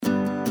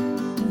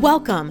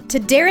Welcome to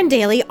Darren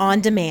Daily On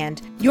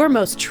Demand, your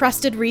most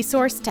trusted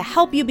resource to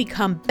help you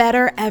become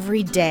better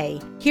every day.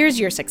 Here's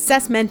your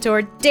success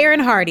mentor, Darren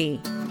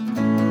Hardy.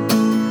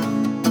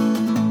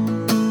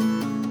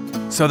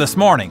 So this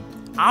morning,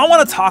 I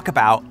want to talk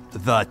about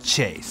the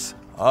chase.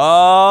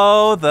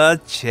 Oh,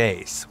 the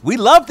chase. We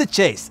love the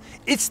chase.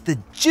 It's the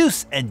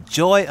juice and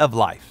joy of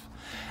life.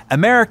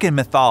 American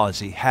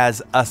mythology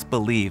has us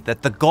believe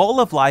that the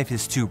goal of life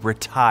is to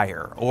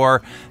retire,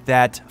 or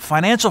that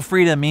financial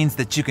freedom means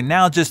that you can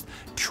now just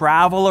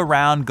travel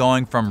around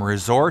going from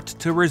resort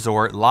to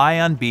resort, lie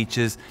on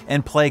beaches,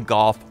 and play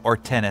golf or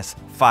tennis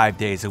 5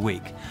 days a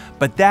week.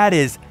 But that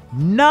is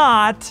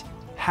not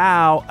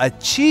how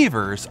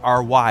achievers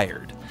are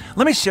wired.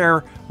 Let me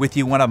share with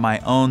you one of my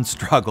own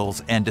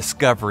struggles and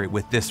discovery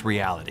with this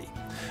reality.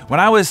 When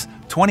I was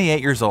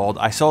 28 years old,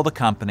 I sold a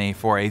company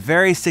for a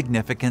very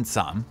significant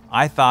sum.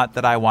 I thought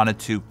that I wanted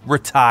to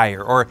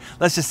retire, or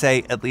let's just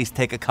say at least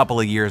take a couple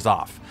of years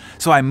off.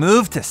 So I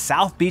moved to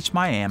South Beach,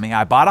 Miami.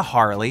 I bought a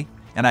Harley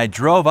and I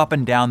drove up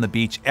and down the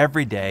beach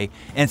every day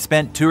and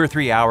spent 2 or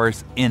 3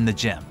 hours in the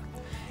gym.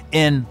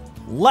 In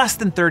less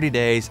than 30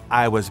 days,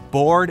 I was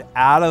bored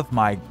out of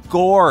my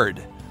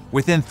gourd.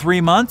 Within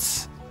 3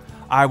 months,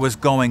 I was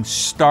going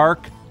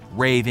stark,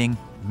 raving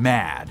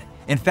mad.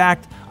 In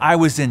fact, I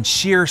was in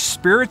sheer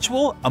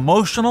spiritual,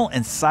 emotional,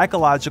 and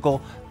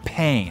psychological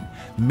pain,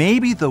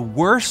 maybe the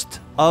worst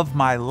of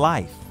my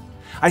life.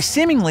 I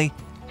seemingly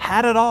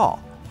had it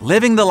all,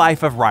 living the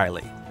life of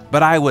Riley,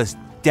 but I was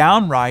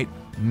downright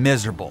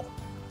miserable.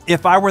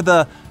 If I were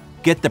the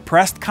get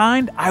depressed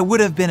kind, I would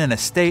have been in a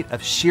state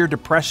of sheer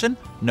depression,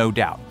 no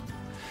doubt.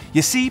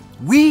 You see,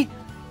 we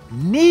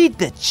need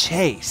the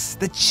chase.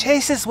 The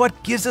chase is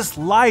what gives us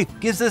life,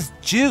 gives us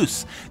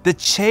juice. The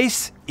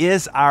chase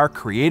is our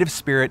creative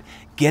spirit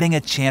getting a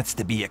chance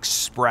to be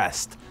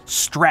expressed,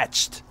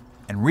 stretched,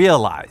 and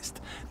realized.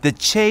 The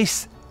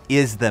chase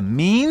is the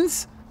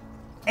means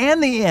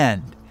and the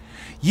end.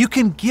 You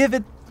can give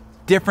it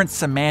different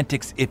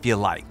semantics if you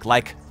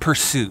like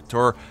pursuit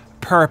or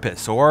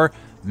purpose or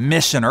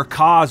mission or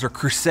cause or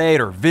crusade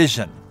or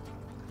vision.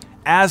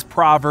 As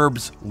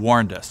Proverbs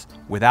warned us,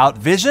 without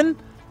vision,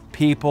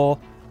 people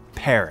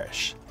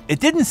perish. It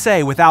didn't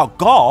say without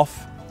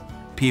golf,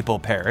 people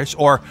perish,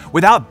 or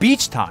without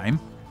beach time,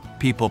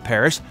 people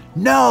perish.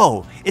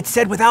 No, it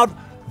said without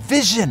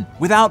vision,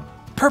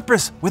 without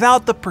purpose,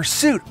 without the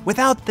pursuit,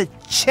 without the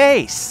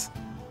chase,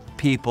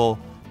 people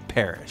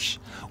perish.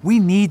 We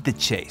need the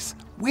chase.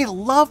 We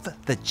love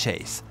the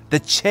chase. The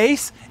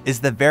chase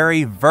is the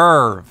very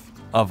verve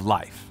of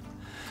life.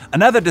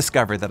 Another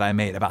discovery that I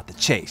made about the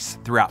chase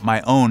throughout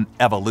my own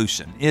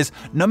evolution is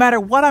no matter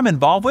what I'm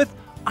involved with,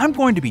 I'm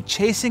going to be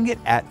chasing it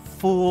at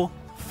full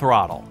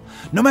throttle.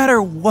 No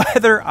matter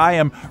whether I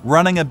am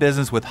running a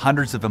business with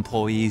hundreds of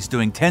employees,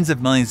 doing tens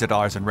of millions of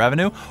dollars in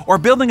revenue, or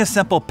building a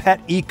simple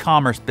pet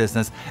e-commerce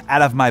business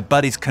out of my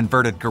buddy's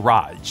converted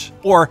garage,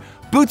 or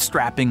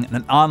bootstrapping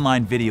an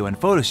online video and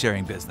photo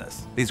sharing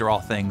business. These are all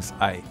things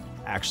I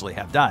actually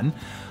have done.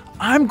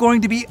 I'm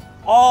going to be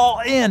all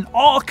in,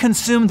 all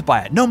consumed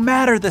by it, no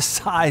matter the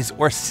size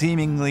or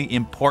seemingly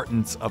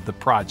importance of the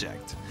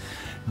project.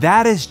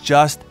 That is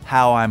just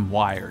how I'm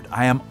wired.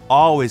 I am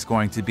always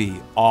going to be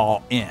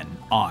all in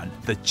on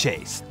the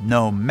chase,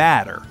 no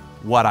matter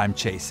what I'm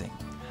chasing.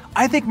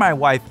 I think my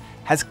wife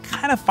has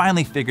kind of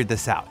finally figured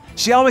this out.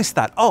 She always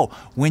thought,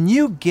 when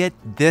you get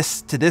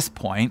this to this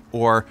point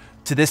or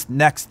to this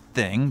next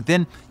thing,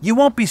 then you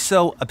won't be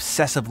so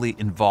obsessively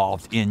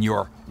involved in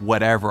your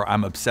whatever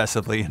I'm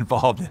obsessively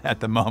involved in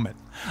at the moment.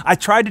 I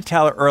tried to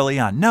tell her early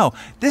on, no,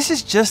 this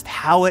is just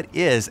how it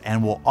is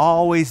and will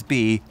always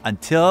be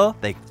until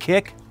they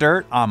kick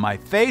dirt on my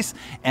face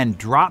and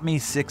drop me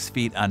 6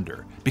 feet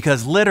under.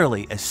 Because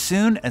literally, as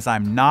soon as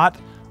I'm not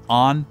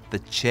on the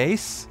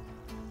chase,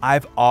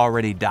 I've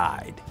already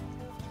died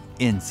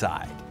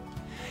inside.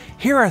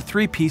 Here are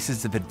 3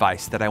 pieces of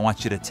advice that I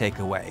want you to take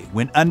away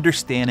when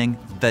understanding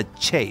the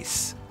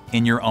chase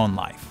in your own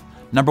life.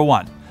 Number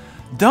 1,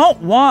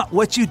 don't want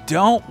what you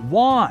don't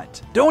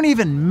want. Don't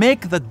even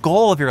make the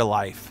goal of your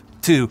life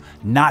to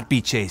not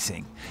be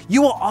chasing.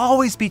 You will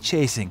always be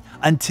chasing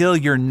until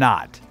you're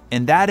not.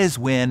 And that is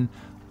when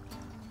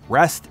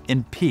rest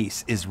in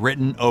peace is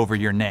written over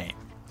your name.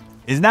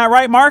 Isn't that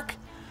right, Mark?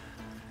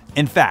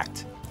 In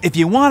fact, if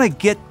you want to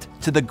get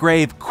to the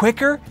grave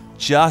quicker,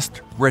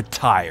 just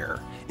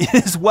retire. It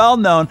is well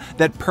known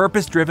that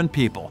purpose-driven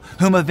people,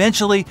 whom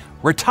eventually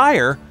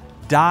retire,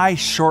 die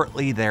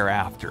shortly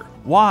thereafter.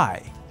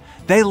 Why?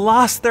 They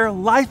lost their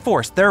life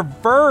force, their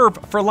verve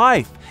for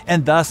life,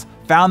 and thus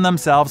found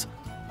themselves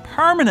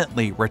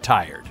permanently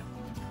retired.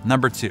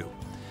 Number 2,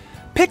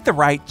 pick the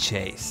right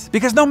chase,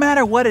 because no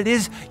matter what it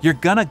is, you're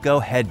gonna go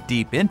head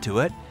deep into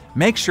it.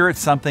 Make sure it's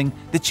something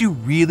that you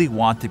really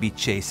want to be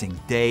chasing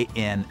day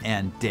in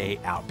and day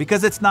out,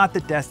 because it's not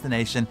the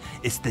destination,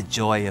 it's the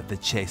joy of the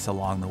chase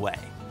along the way.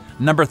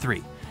 Number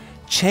 3,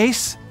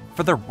 chase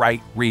for the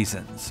right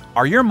reasons.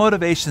 Are your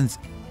motivations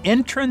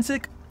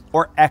intrinsic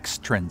or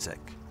extrinsic?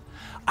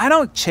 I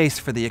don't chase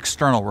for the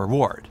external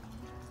reward.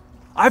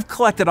 I've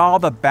collected all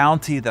the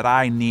bounty that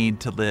I need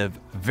to live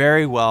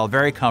very well,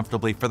 very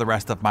comfortably for the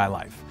rest of my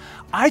life.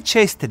 I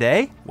chase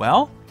today,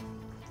 well,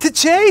 to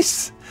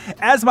chase.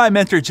 As my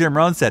mentor Jim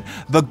Rohn said,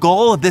 the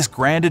goal of this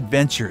grand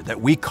adventure that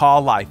we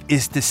call life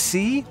is to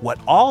see what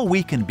all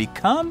we can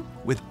become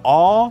with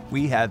all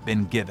we have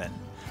been given.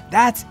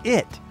 That's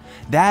it.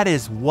 That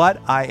is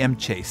what I am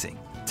chasing,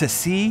 to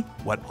see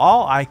what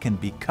all I can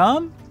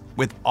become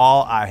with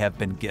all I have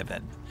been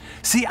given.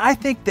 See, I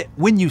think that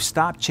when you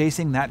stop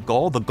chasing that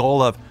goal, the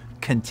goal of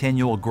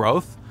continual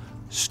growth,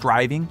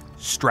 striving,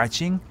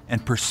 stretching,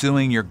 and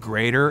pursuing your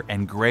greater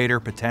and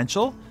greater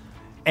potential,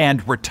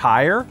 and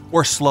retire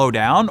or slow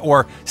down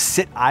or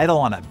sit idle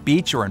on a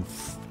beach or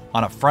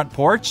on a front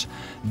porch,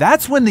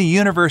 that's when the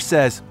universe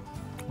says,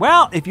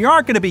 well, if you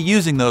aren't going to be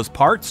using those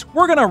parts,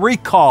 we're going to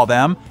recall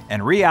them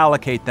and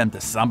reallocate them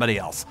to somebody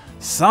else,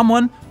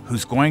 someone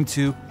who's going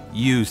to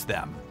use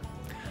them.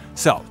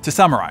 So, to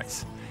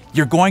summarize,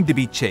 you're going to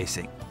be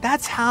chasing.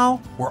 That's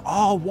how we're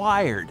all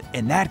wired,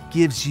 and that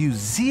gives you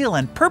zeal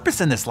and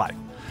purpose in this life.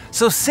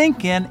 So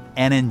sink in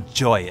and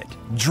enjoy it.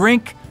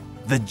 Drink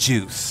the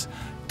juice.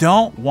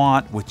 Don't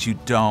want what you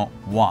don't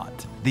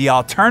want. The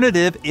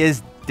alternative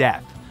is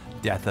death.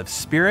 Death of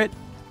spirit,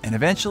 and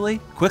eventually,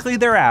 quickly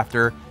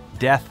thereafter,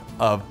 death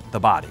of the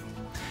body.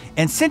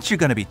 And since you're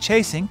going to be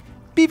chasing,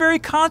 be very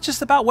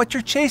conscious about what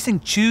you're chasing.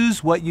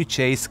 Choose what you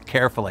chase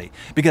carefully,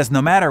 because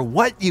no matter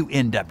what you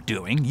end up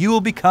doing, you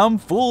will become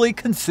fully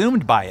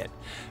consumed by it.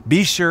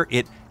 Be sure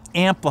it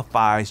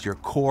amplifies your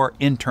core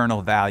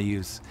internal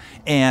values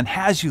and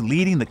has you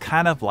leading the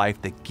kind of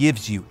life that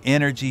gives you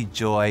energy,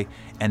 joy,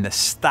 and the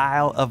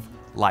style of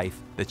life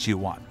that you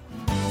want.